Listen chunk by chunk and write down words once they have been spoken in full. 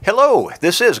Hello,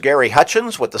 this is Gary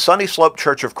Hutchins with the Sunny Slope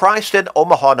Church of Christ in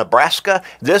Omaha, Nebraska.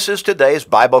 This is today's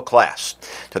Bible class.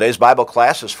 Today's Bible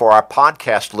class is for our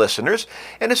podcast listeners,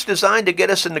 and it's designed to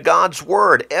get us into God's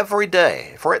Word every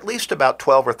day for at least about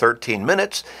 12 or 13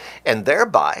 minutes, and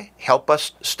thereby help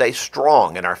us stay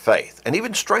strong in our faith and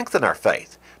even strengthen our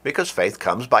faith, because faith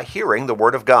comes by hearing the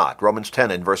Word of God, Romans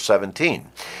 10 and verse 17.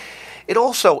 It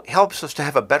also helps us to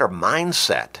have a better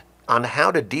mindset on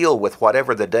how to deal with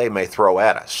whatever the day may throw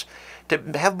at us, to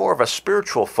have more of a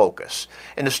spiritual focus,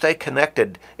 and to stay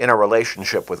connected in our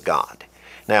relationship with God.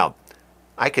 Now,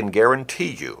 I can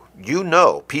guarantee you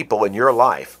know people in your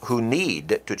life who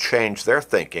need to change their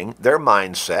thinking, their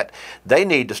mindset. They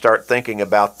need to start thinking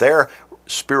about their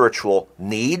spiritual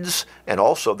needs and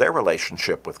also their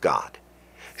relationship with God.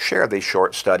 Share these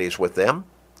short studies with them.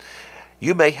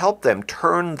 You may help them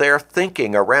turn their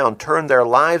thinking around, turn their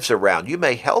lives around. You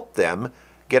may help them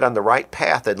get on the right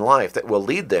path in life that will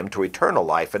lead them to eternal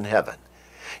life in heaven.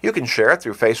 You can share it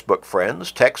through Facebook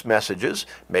friends, text messages,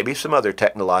 maybe some other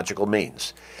technological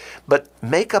means. But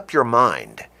make up your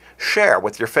mind. Share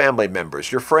with your family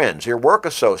members, your friends, your work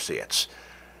associates,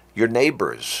 your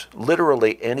neighbors,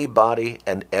 literally anybody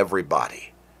and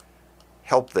everybody.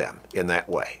 Help them in that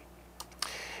way.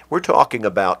 We're talking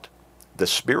about the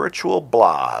spiritual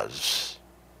blahs.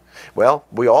 Well,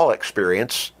 we all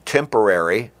experience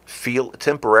temporarily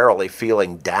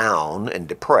feeling down and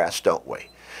depressed, don't we?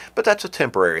 But that's a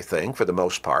temporary thing for the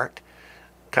most part.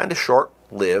 Kind of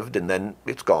short-lived, and then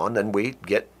it's gone, and we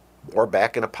get more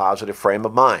back in a positive frame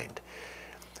of mind.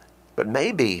 But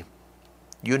maybe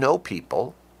you know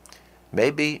people,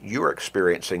 maybe you're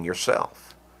experiencing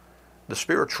yourself the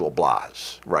spiritual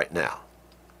blahs right now.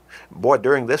 Boy,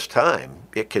 during this time,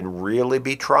 it can really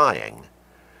be trying,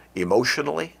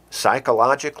 emotionally,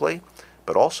 psychologically,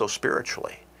 but also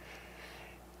spiritually.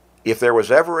 If there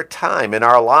was ever a time in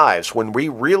our lives when we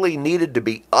really needed to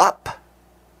be up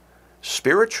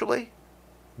spiritually,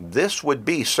 this would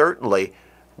be certainly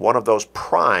one of those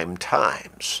prime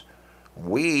times.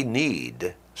 We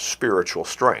need spiritual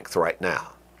strength right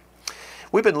now.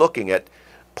 We've been looking at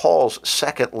Paul's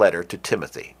second letter to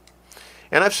Timothy.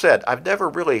 And I've said, I've never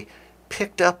really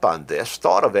picked up on this,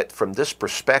 thought of it from this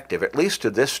perspective, at least to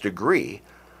this degree,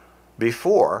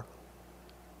 before.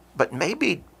 But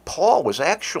maybe Paul was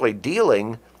actually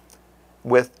dealing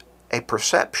with a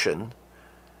perception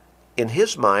in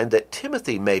his mind that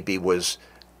Timothy maybe was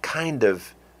kind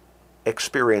of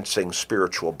experiencing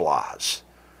spiritual blahs,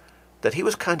 that he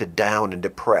was kind of down and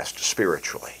depressed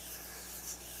spiritually,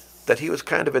 that he was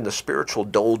kind of in the spiritual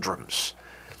doldrums.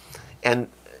 And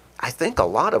I think a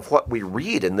lot of what we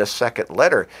read in this second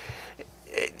letter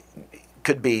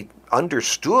could be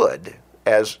understood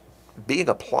as being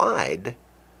applied,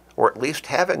 or at least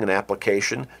having an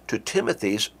application, to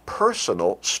Timothy's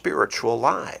personal spiritual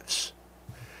lives.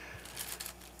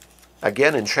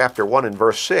 Again, in chapter 1 and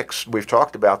verse 6, we've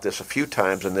talked about this a few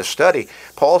times in this study.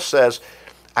 Paul says,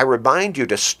 I remind you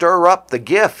to stir up the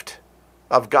gift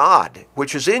of God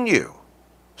which is in you.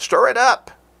 Stir it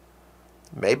up.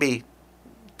 Maybe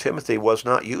Timothy was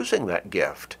not using that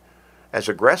gift as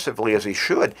aggressively as he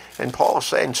should, and Paul is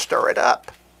saying, stir it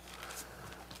up.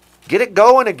 Get it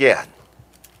going again.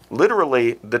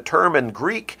 Literally, the term in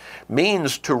Greek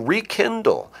means to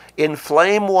rekindle,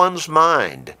 inflame one's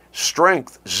mind,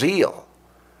 strength, zeal,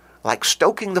 like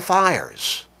stoking the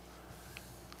fires.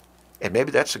 And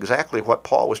maybe that's exactly what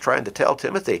Paul was trying to tell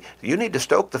Timothy. You need to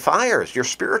stoke the fires, your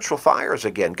spiritual fires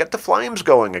again. Get the flames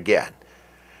going again.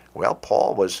 Well,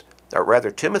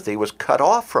 Timothy was cut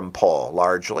off from Paul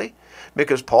largely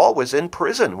because Paul was in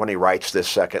prison when he writes this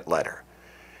second letter.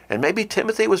 And maybe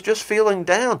Timothy was just feeling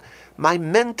down. My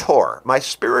mentor, my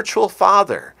spiritual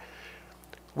father,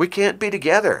 we can't be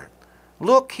together.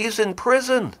 Look, he's in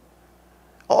prison.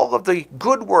 All of the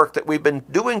good work that we've been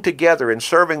doing together in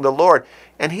serving the Lord,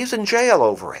 and he's in jail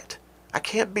over it. I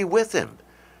can't be with him.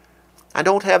 I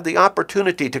don't have the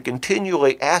opportunity to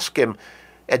continually ask him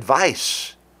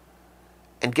advice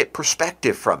and get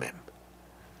perspective from him.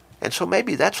 And so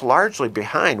maybe that's largely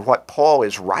behind what Paul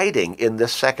is writing in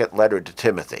this second letter to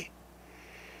Timothy.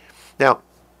 Now,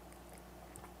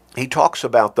 he talks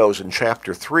about those in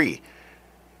chapter 3.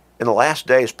 In the last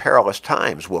days, perilous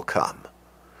times will come.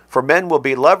 For men will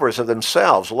be lovers of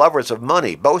themselves, lovers of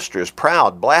money, boasters,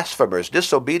 proud, blasphemers,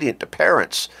 disobedient to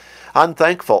parents,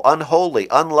 unthankful, unholy,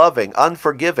 unloving,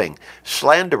 unforgiving,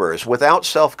 slanderers, without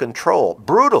self-control,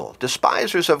 brutal,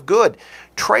 despisers of good,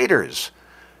 traitors,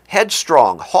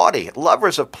 headstrong, haughty,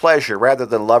 lovers of pleasure rather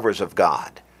than lovers of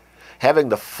God, having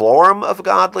the form of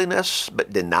godliness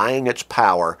but denying its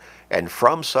power, and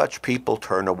from such people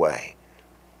turn away.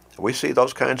 We see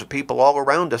those kinds of people all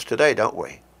around us today, don't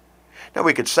we? Now,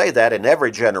 we could say that in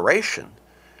every generation,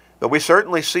 but we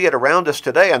certainly see it around us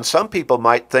today, and some people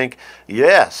might think,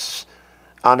 yes,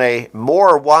 on a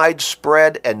more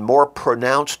widespread and more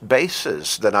pronounced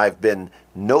basis than I've been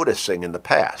noticing in the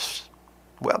past.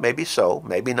 Well, maybe so,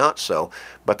 maybe not so,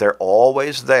 but they're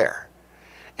always there.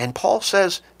 And Paul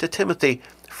says to Timothy,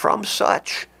 from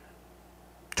such,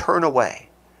 turn away.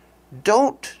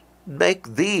 Don't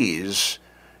make these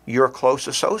your close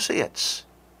associates.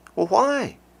 Well,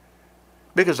 why?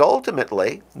 Because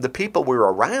ultimately, the people we're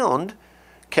around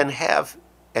can have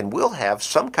and will have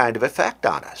some kind of effect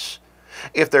on us.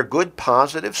 If they're good,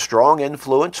 positive, strong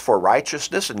influence for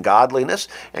righteousness and godliness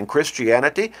and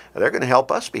Christianity, they're going to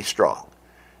help us be strong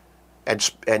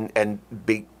and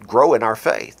grow in our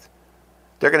faith.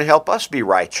 They're going to help us be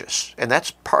righteous. And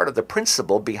that's part of the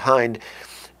principle behind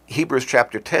Hebrews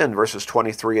chapter 10, verses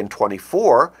 23 and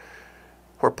 24,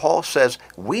 where Paul says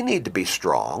we need to be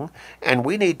strong, and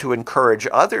we need to encourage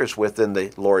others within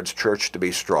the Lord's church to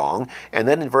be strong. And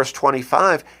then in verse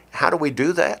 25, how do we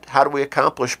do that? How do we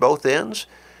accomplish both ends?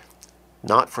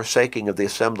 Not forsaking of the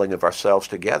assembling of ourselves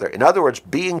together. In other words,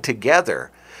 being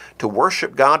together to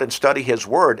worship God and study His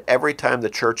Word every time the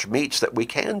church meets that we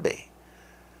can be.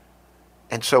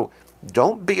 And so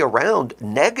don't be around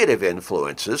negative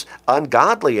influences,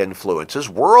 ungodly influences,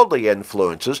 worldly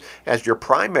influences as your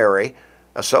primary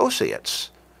associates.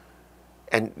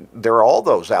 And there are all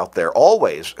those out there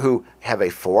always who have a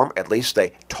form, at least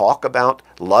they talk about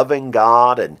loving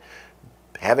God and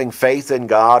having faith in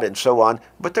God and so on,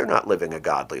 but they're not living a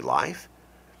godly life.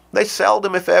 They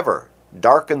seldom, if ever,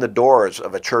 darken the doors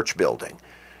of a church building,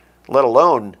 let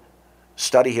alone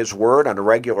study His Word on a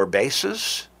regular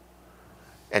basis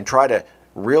and try to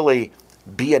really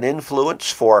be an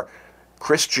influence for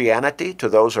Christianity to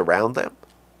those around them.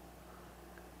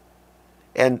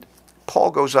 And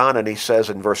Paul goes on and he says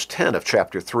in verse 10 of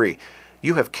chapter 3,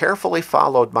 you have carefully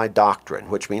followed my doctrine,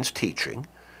 which means teaching,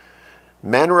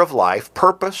 manner of life,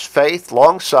 purpose, faith,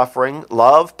 long-suffering,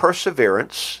 love,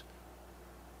 perseverance,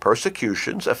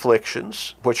 persecutions,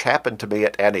 afflictions, which happened to me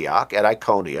at Antioch, at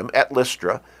Iconium, at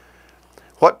Lystra,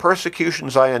 what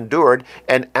persecutions I endured,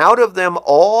 and out of them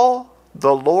all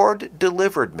the Lord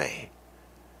delivered me.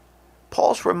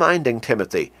 Paul's reminding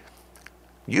Timothy,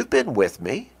 you've been with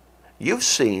me. You've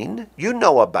seen, you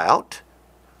know about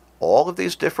all of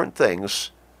these different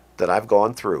things that I've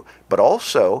gone through. But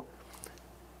also,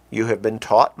 you have been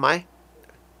taught my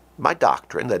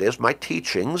doctrine, that is, my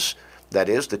teachings, that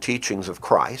is, the teachings of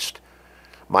Christ,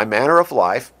 my manner of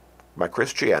life, my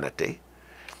Christianity,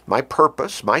 my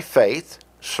purpose, my faith,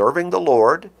 serving the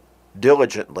Lord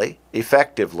diligently,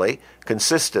 effectively,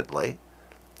 consistently,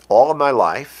 all of my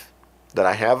life that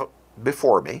I have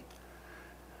before me.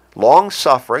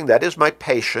 Long-suffering, that is my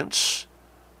patience,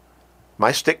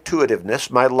 my stick-to-itiveness,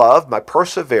 my love, my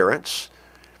perseverance.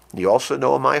 You also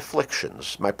know my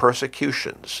afflictions, my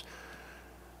persecutions.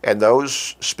 And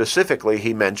those specifically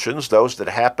he mentions, those that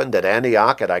happened at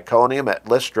Antioch, at Iconium, at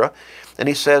Lystra. And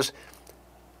he says,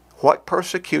 what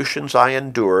persecutions I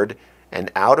endured,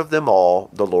 and out of them all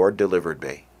the Lord delivered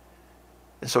me.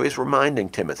 And so he's reminding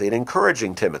Timothy and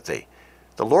encouraging Timothy,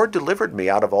 the Lord delivered me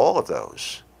out of all of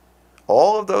those.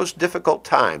 All of those difficult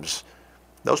times,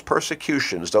 those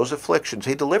persecutions, those afflictions,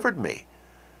 He delivered me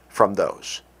from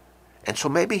those. And so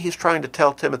maybe he's trying to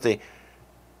tell Timothy,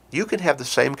 you can have the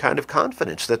same kind of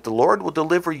confidence that the Lord will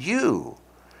deliver you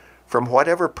from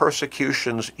whatever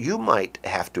persecutions you might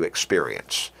have to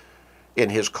experience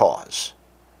in His cause.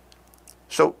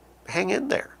 So hang in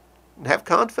there and have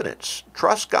confidence.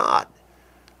 Trust God.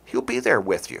 He'll be there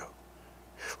with you.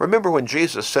 Remember when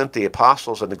Jesus sent the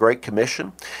apostles in the Great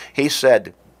Commission? He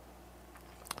said,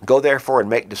 go therefore and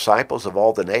make disciples of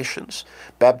all the nations,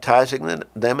 baptizing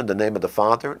them in the name of the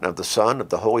Father, and of the Son, and of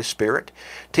the Holy Spirit,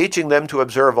 teaching them to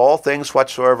observe all things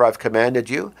whatsoever I've commanded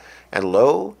you. And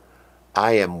lo,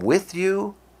 I am with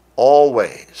you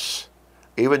always,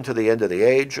 even to the end of the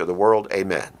age or the world.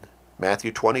 Amen.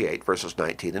 Matthew 28, verses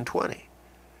 19 and 20.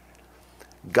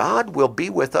 God will be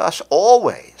with us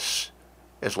always,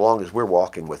 as long as we're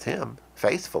walking with Him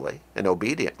faithfully and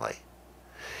obediently.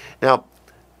 Now,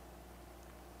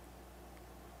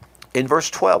 in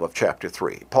verse 12 of chapter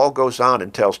 3, Paul goes on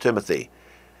and tells Timothy,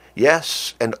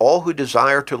 yes, and all who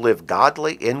desire to live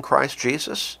godly in Christ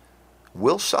Jesus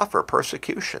will suffer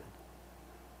persecution.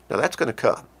 Now that's going to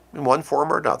come in one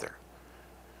form or another.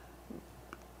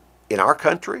 In our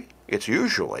country, it's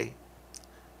usually,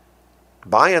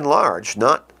 by and large,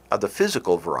 not of the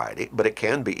physical variety, but it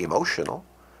can be emotional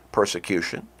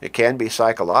persecution. It can be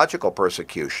psychological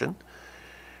persecution.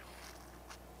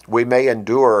 We may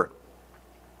endure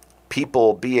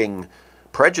people being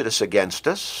prejudiced against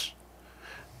us,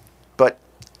 but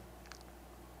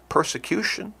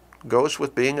persecution goes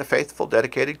with being a faithful,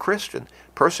 dedicated Christian.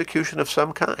 Persecution of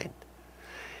some kind.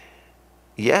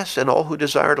 Yes, and all who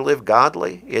desire to live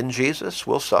godly in Jesus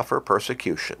will suffer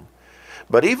persecution.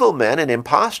 But evil men and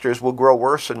impostors will grow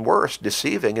worse and worse,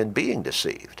 deceiving and being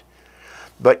deceived.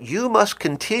 But you must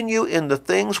continue in the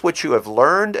things which you have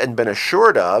learned and been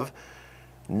assured of,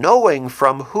 knowing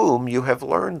from whom you have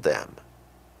learned them.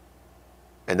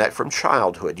 And that from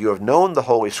childhood you have known the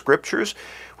Holy Scriptures,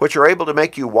 which are able to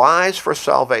make you wise for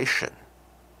salvation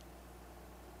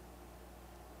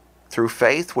through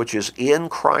faith which is in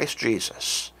Christ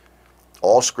Jesus.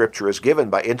 All Scripture is given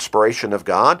by inspiration of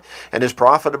God and is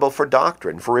profitable for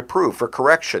doctrine, for reproof, for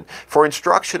correction, for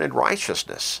instruction in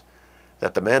righteousness,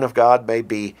 that the man of God may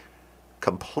be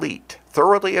complete,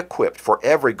 thoroughly equipped for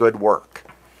every good work.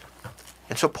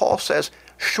 And so Paul says,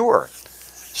 sure,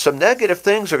 some negative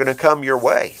things are going to come your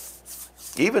way,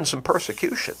 even some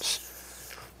persecutions.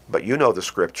 But you know the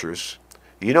Scriptures.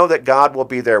 You know that God will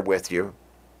be there with you,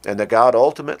 and that God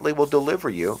ultimately will deliver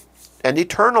you, and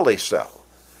eternally so,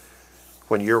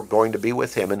 when you're going to be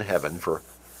with Him in heaven for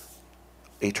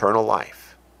eternal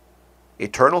life,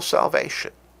 eternal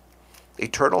salvation,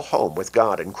 eternal home with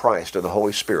God and Christ and the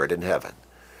Holy Spirit in heaven.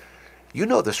 You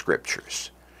know the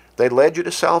Scriptures. They led you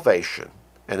to salvation,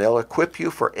 and they'll equip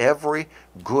you for every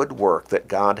good work that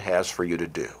God has for you to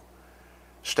do.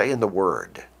 Stay in the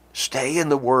Word. Stay in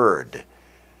the Word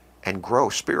and grow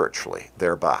spiritually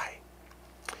thereby.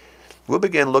 We'll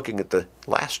begin looking at the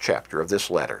last chapter of this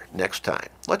letter next time.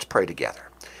 Let's pray together.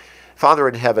 Father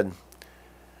in heaven,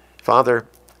 Father,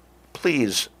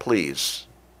 please, please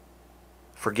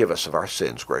forgive us of our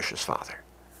sins, gracious Father,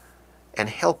 and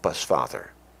help us,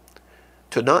 Father,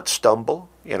 to not stumble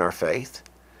in our faith.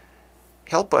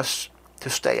 Help us to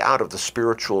stay out of the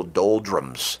spiritual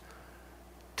doldrums,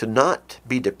 to not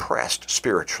be depressed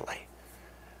spiritually,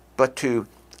 but to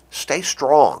stay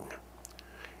strong,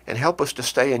 and help us to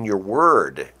stay in your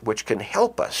Word, which can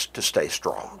help us to stay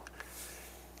strong,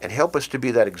 and help us to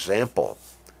be that example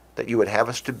that you would have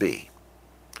us to be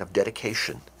of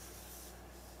dedication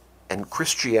and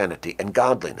Christianity and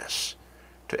godliness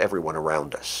to everyone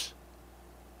around us.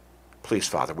 Please,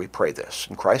 Father, we pray this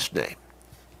in Christ's name.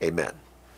 Amen.